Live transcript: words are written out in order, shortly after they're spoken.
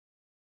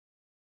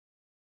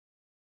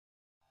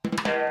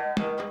Hi,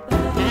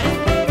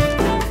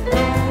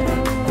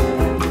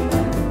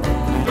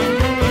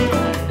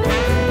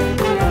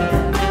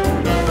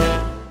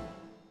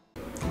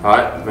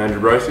 I'm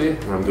Brophy,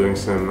 and I'm doing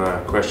some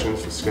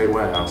questions for Skate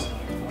Warehouse.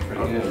 I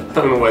don't want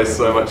to waste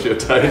so much of your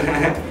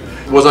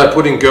time. Was I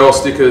putting girl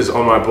stickers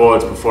on my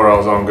boards before I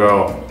was on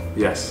girl?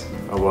 Yes,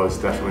 I was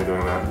definitely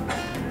doing that.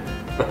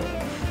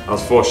 I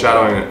was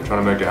foreshadowing it,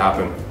 trying to make it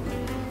happen.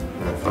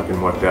 And it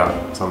fucking worked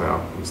out somehow.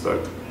 I'm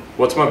stoked.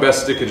 What's my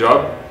best sticker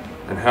job?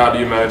 And how do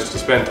you manage to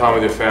spend time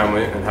with your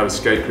family and have a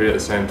skate career at the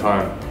same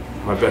time?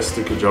 My best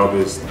sticker job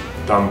is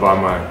done by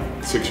my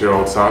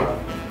 6-year-old son.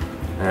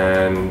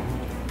 And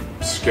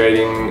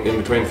skating in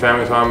between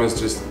family time is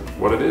just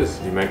what it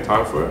is. You make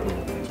time for it,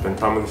 and spend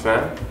time with the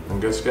fam,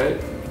 and go skate.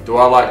 Do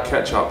I like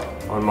ketchup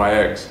on my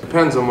eggs?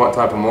 Depends on what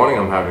type of morning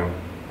I'm having.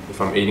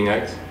 If I'm eating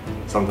eggs,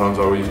 sometimes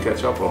I'll use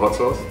ketchup or hot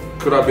sauce.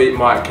 Could I beat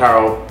Mike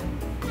Carroll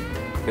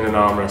in an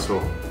arm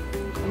wrestle?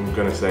 I'm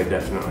gonna say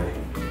definitely.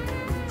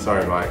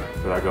 Sorry Mike,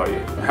 but I got you.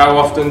 How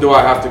often do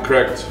I have to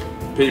correct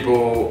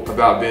people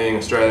about being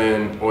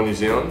Australian or New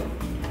Zealand?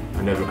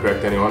 I never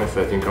correct anyone. If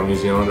they think I'm New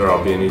Zealander,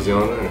 I'll be a New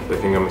Zealander, and if they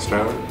think I'm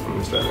Australian,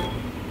 I'm Australian.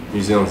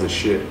 New Zealand's a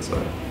shit, so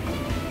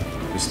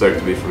be stoked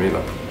to be from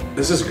either.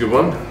 This is a good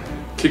one.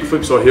 Kick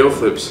flips or heel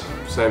flips,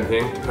 same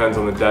thing, depends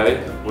on the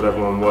day,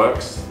 whatever one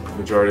works.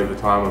 Majority of the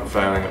time I'm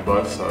failing at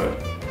both, so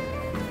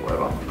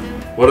whatever.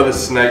 What are the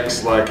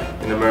snakes like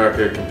in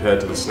America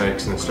compared to the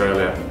snakes in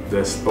Australia?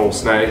 They're all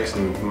snakes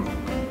and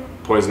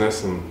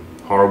poisonous and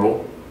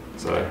horrible,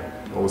 so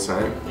all the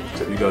same,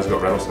 except you guys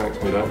got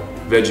rattlesnakes, we don't.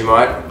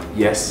 Vegemite,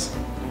 yes,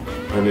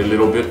 only a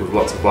little bit with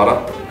lots of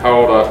butter. How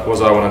old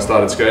was I when I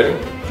started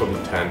skating?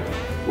 Probably 10.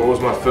 What was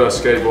my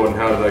first skateboard and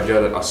how did I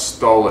get it? I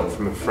stole it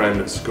from a friend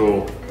at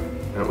school,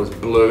 and it was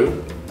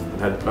blue and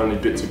had only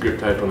bits of grip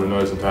tape on the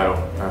nose and tail.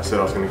 And I said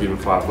I was going to give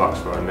him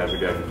 $5 for it. I never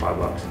gave him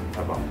 $5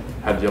 ever.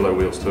 Had yellow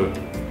wheels too.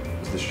 It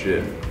was the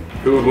shit.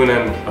 Who would win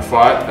in a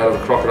fight out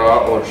of a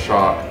crocodile or a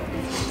shark?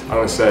 I'm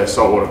going to say a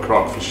saltwater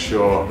croc for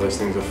sure. Those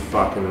things are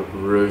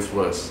fucking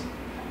ruthless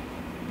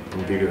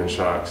and bigger than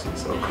sharks,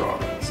 so a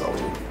croc,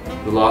 salty.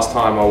 The last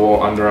time I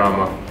wore Under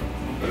Armour,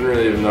 I don't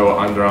really even know what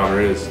Under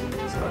Armour is,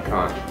 so I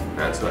can't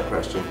answer that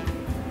question.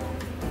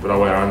 But I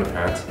wear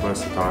underpants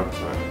most of the time,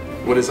 so.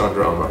 What is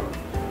Under Armour?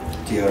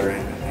 Deodorant,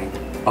 I think.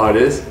 Oh, it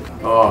is?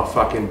 Oh,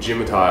 fucking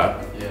gym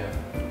attire. Yeah.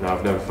 No,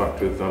 I've never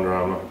fucked with Under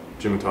Armour.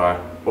 Gym attire.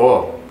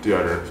 Or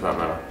deodorant, for that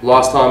matter.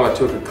 Last time I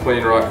took a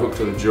clean right hook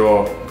to the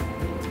jaw,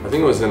 I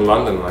think it was in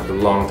London like a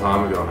long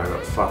time ago, and I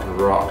got fucking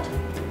rocked.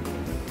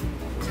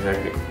 It's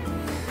hectic.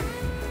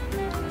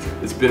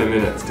 It's been a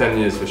minute, it's 10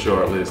 years for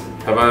sure at least.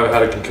 Have I ever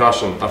had a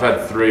concussion? I've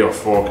had 3 or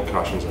 4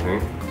 concussions, I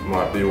think.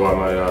 Might be why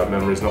my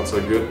memory's not so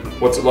good.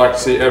 What's it like to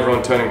see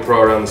everyone turning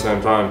pro around the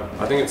same time?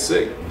 I think it's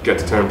sick. Get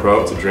to turn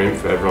pro, it's a dream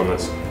for everyone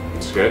that's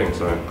skating,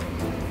 so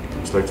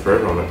respect for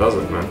everyone that does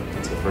it, man.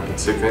 It's a fucking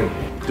sick thing.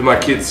 Do my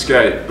kids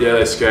skate? Yeah,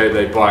 they skate,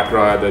 they bike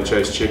ride, they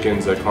chase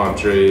chickens, they climb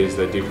trees,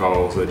 they dig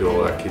holes, they do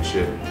all that kid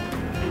shit.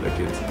 They're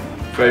kids.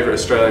 Favourite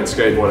Australian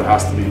skateboarder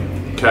has to be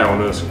Cale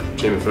Nusk,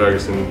 Jimmy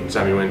Ferguson,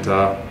 Sammy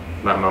Winter,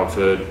 Matt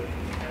Mumford,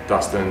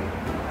 Dustin.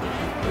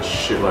 There's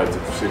shitloads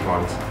of sick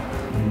ones.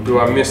 Do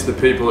I miss the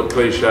people at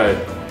Cliche?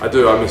 I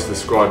do, I miss the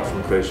squad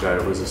from Cliche.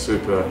 It was a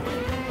super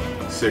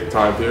sick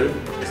time period.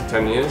 It was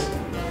 10 years.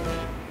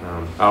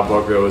 Al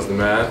Bogger was the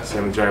man,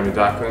 same with Jeremy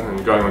Dacklin,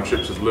 and going on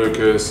trips with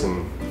Lucas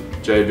and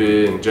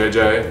JB and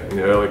JJ in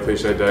the early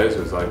Cliche days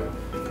was like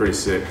pretty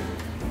sick.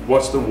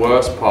 What's the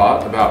worst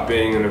part about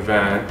being in a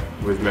van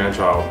with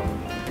Manchild?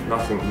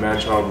 Nothing.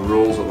 Manchild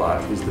rules at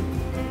life.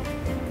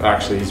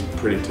 Actually, he's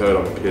pretty turd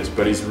on the piss,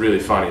 but he's really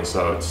funny,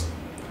 so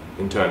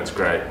in turn it's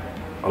great.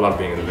 I love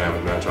being in the van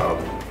with Manchild.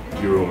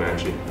 You rule,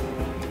 Manchi.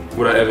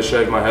 Would I ever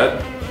shave my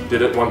head?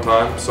 Did it one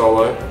time,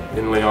 solo,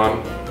 in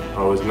Leon.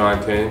 I was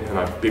 19 and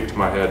I bicked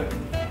my head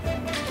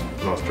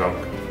when I was drunk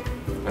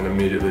and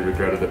immediately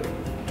regretted it.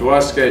 Do I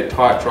skate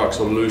tight trucks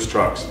or loose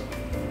trucks?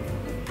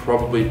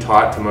 Probably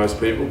tight to most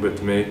people, but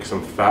to me, because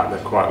I'm fat,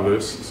 they're quite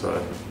loose,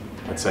 so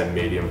I'd say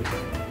medium.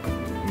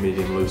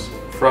 Medium loose.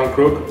 Front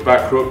crook,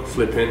 back crook,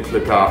 flip in,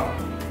 flip out.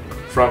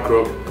 Front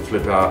crook and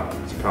flip out.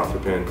 So you can't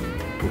flip in,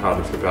 you can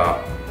hardly flip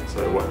out.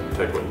 So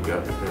take what you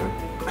get.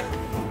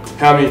 Yeah.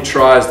 How many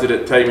tries did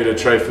it take me to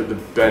trafe at the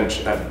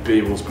bench at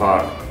Beebles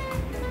Park?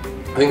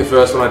 I think the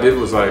first one I did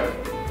was like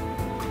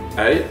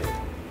 8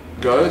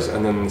 goes,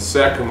 and then the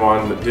second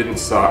one that didn't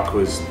suck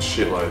was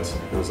shitloads.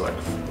 It was like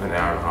an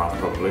hour and a half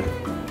probably.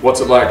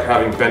 What's it like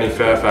having Benny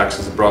Fairfax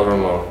as a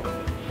brother-in-law?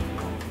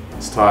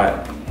 It's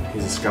tight.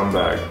 He's a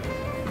scumbag.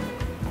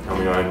 And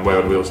we own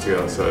Wailed Wheels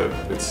together, so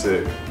it's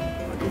sick.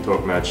 I can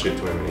talk mad shit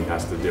to him and he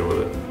has to deal with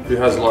it. Who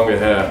has longer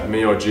hair,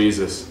 me or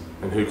Jesus?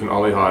 And who can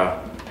ollie higher?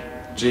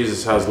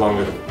 Jesus has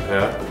longer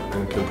hair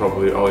and can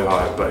probably ollie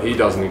higher, but he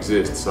doesn't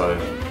exist, so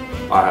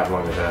I have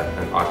longer hair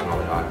and I can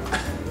ollie higher.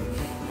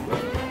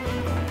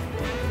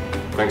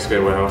 Thanks,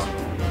 Skate Warehouse.